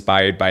 and was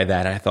inspired by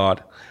that. And I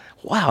thought,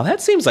 wow,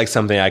 that seems like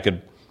something I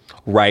could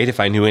write if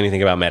I knew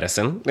anything about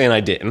medicine, and I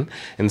didn't.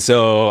 And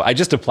so I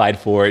just applied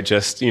for it,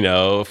 just,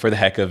 for the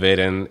heck of it,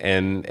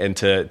 and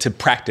to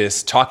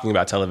practice talking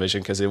about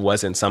television, because it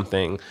wasn't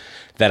something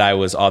that I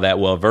was all that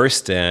well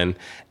versed in.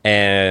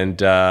 And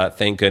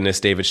thank goodness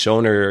David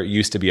Schulner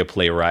used to be a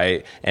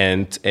playwright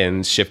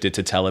and shifted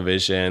to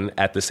television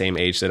at the same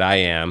age that I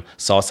am,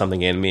 saw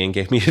something in me and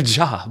gave me a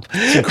job.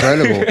 It's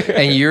incredible.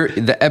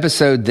 And the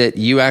episode that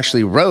you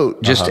actually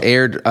wrote just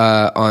aired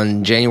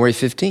on January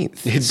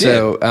 15th. It did.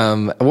 So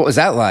what was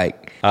that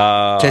like?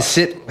 To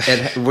sit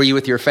were you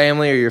with your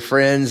family or your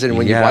friends, and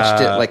when you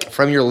watched it like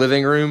from your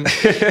living room,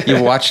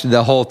 you watched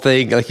the whole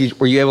thing, like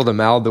were you able to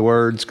mouth the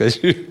words?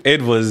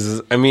 It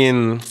was,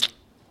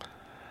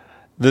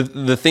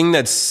 the thing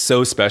that's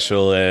so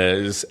special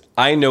is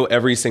I know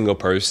every single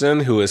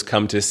person who has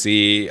come to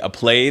see a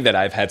play that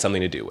I've had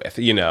something to do with.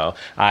 That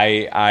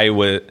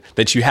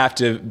you have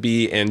to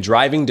be in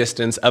driving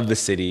distance of the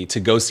city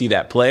to go see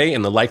that play,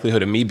 and the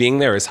likelihood of me being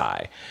there is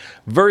high.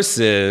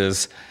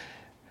 Versus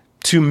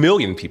 2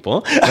 million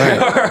people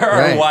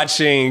are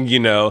watching,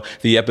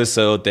 the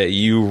episode that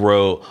you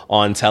wrote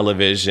on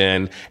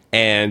television.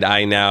 And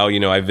I now,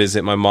 I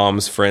visit my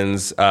mom's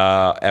friends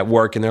at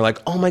work, and they're like,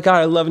 oh my God,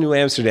 I love New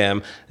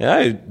Amsterdam. And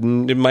I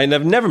might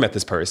have never met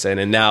this person.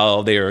 And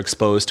now they are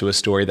exposed to a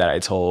story that I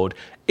told.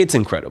 It's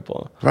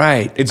incredible.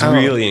 Right. It's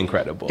really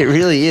incredible. It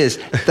really is.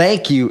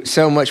 Thank you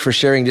so much for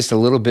sharing just a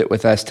little bit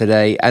with us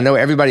today. I know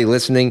everybody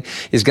listening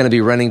is going to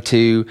be running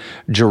to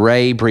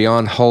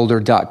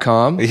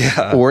JeRayBreonHolder.com.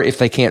 Yeah. Or if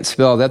they can't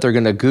spell that, they're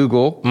going to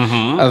Google.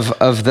 Mm-hmm.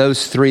 Of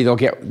those 3, they'll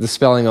get the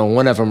spelling on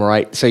one of them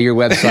right. So your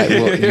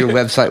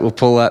website will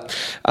pull up.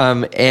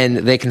 And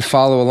they can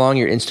follow along.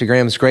 Your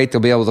Instagram is great.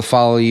 They'll be able to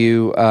follow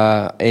you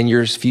in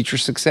your future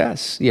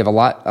success. You have a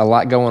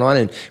lot going on,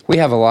 and we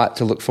have a lot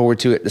to look forward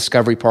to at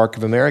Discovery Park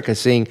of America,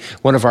 seeing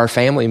one of our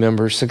family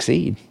members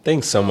succeed.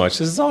 Thanks so much.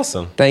 This is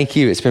awesome. Thank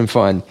you. It's been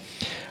fun.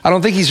 I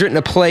don't think he's written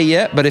a play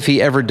yet, but if he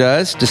ever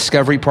does,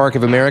 Discovery Park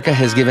of America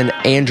has given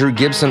Andrew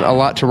Gibson a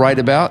lot to write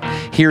about.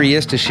 Here he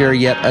is to share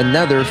yet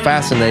another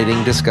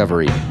fascinating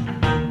discovery.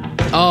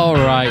 All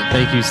right.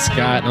 Thank you,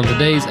 Scott. On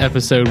today's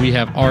episode, we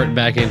have Art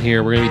back in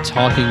here. We're going to be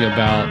talking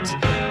about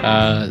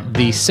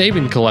the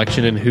Sabin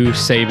collection and who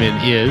Sabin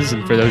is.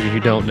 And for those of you who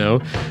don't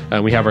know,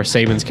 we have our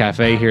Sabin's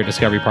Cafe here at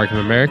Discovery Park of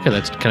America.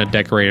 That's kind of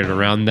decorated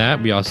around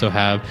that. We also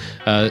have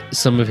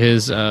some of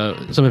his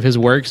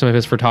work, some of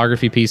his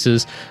photography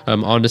pieces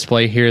on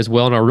display here as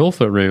well in our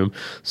Reelfoot room.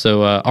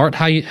 So, Art,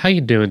 how you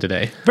doing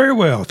today? Very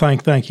well,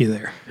 thank you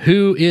there.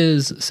 Who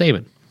is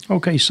Sabin?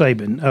 Okay,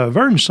 Sabin.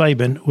 Vernon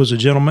Sabin was a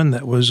gentleman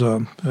that was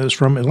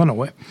from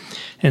Illinois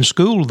and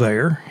schooled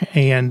there,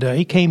 and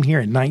he came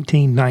here in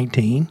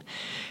 1919,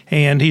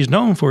 And he's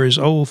known for his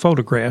old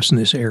photographs in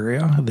this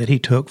area that he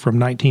took from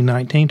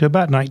 1919 to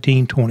about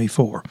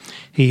 1924,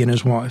 he and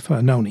his wife,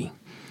 Noni.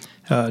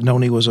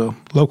 Noni was a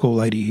local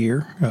lady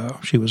here.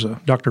 She was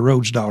Dr.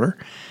 Rhodes' daughter.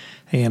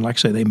 And like I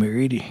say, they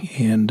married,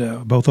 and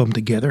both of them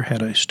together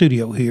had a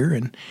studio here,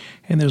 and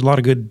there's a lot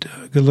of good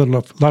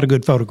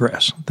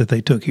photographs that they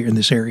took here in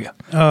this area.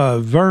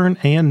 Vern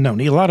and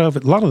Noni, a lot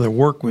of their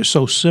work was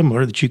so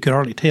similar that you could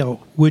hardly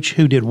tell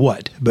who did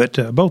what.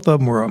 But both of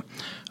them were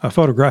a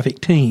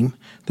photographic team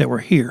that were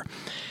here,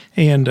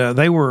 and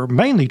they were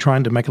mainly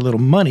trying to make a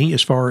little money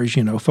as far as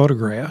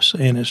photographs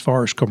and as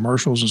far as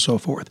commercials and so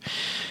forth.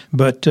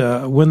 But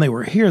when they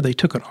were here, they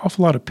took an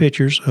awful lot of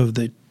pictures of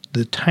the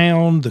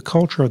town, the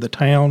culture of the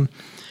town,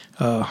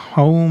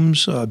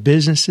 homes,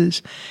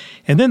 businesses.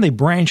 And then they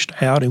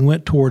branched out and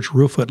went towards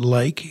Reelfoot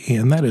Lake,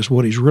 and that is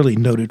what he's really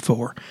noted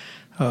for.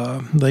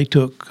 They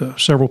took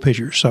several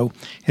pictures. So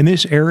in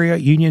this area,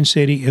 Union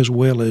City as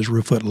well as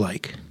Reelfoot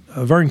Lake.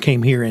 Vern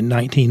came here in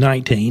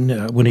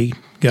 1919 when he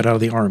got out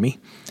of the Army,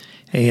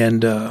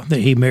 and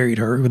he married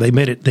her. They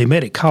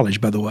met at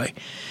college, by the way.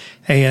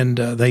 And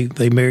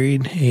they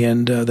married,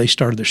 and they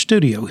started their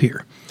studio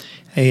here.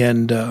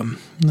 And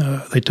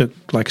they took,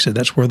 like I said,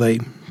 that's where they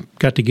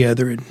got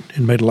together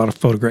and made a lot of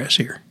photographs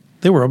here.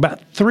 There were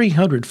about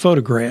 300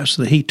 photographs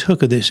that he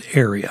took of this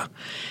area.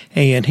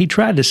 And he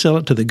tried to sell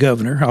it to the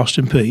governor,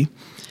 Austin Peay,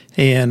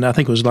 and I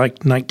think it was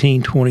like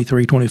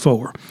 1923,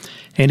 24.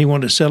 And he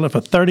wanted to sell it for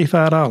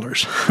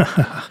 $35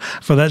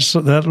 for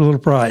that little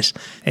price.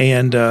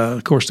 And,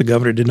 of course, the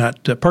governor did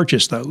not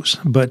purchase those.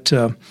 But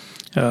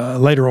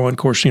later on, of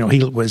course,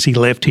 he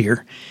left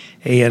here.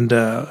 And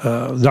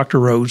Dr.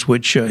 Rhodes,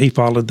 which he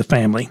followed the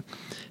family,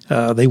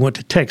 they went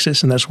to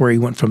Texas, and that's where he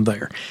went from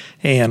there.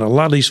 And a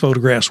lot of these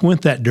photographs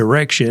went that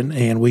direction,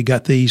 and we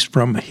got these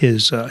from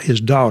his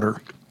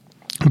daughter,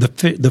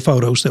 the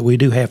photos that we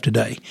do have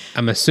today.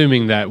 I'm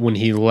assuming that when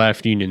he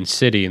left Union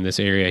City in this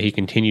area, he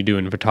continued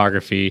doing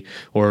photography,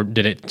 or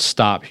did it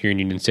stop here in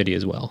Union City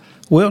as well?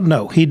 Well,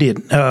 no, he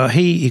didn't.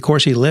 He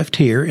left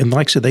here, and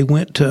like I said, they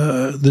went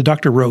to the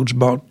Dr. Rhodes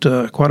bought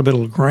quite a bit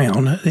of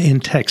ground in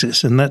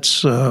Texas, and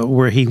that's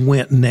where he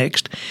went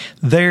next.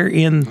 There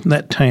in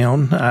that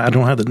town, I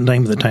don't have the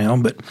name of the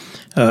town, but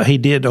he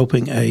did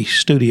open a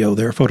studio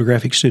there, a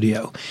photographic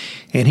studio,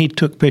 and he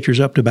took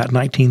pictures up to about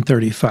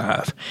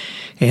 1935.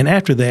 And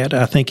after that,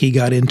 I think he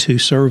got into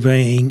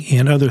surveying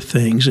and other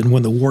things, and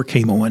when the war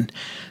came on,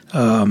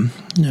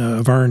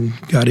 Vern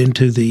got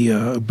into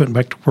went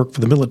back to work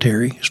for the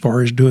military as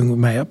far as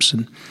doing maps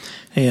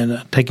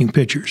and taking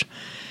pictures.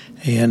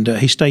 And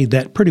he stayed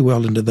that pretty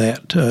well into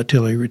that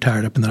till he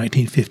retired up in the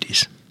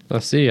 1950s. I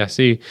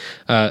see.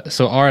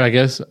 So Art, I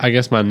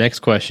guess my next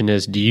question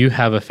is, do you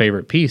have a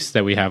favorite piece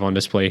that we have on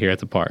display here at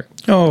the park?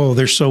 Oh,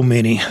 there's so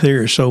many.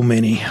 There are so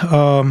many.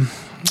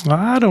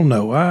 I don't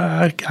know.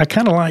 I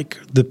kind of like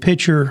the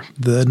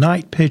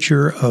night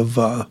picture of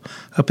up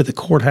at the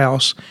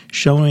courthouse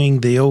showing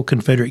the old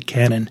Confederate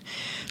cannon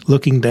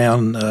looking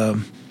down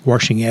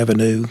Washington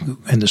Avenue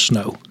in the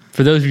snow.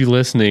 For those of you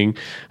listening,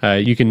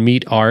 you can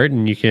meet Art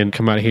and you can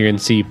come out here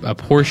and see a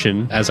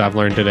portion, as I've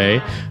learned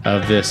today,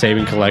 of the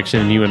Sabin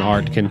collection. And you and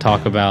Art can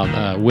talk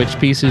about which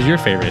piece is your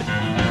favorite.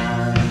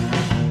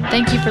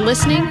 Thank you for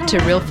listening to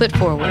Reelfoot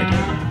Forward.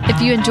 If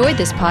you enjoyed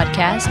this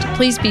podcast,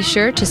 please be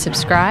sure to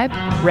subscribe,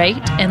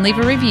 rate, and leave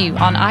a review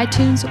on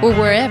iTunes or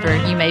wherever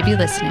you may be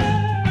listening.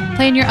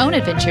 Plan your own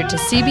adventure to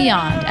see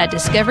beyond at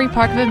Discovery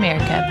Park of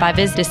America by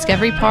visiting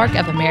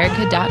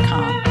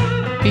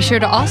discoveryparkofamerica.com. Be sure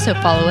to also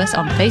follow us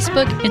on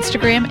Facebook,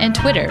 Instagram, and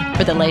Twitter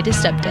for the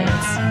latest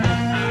updates.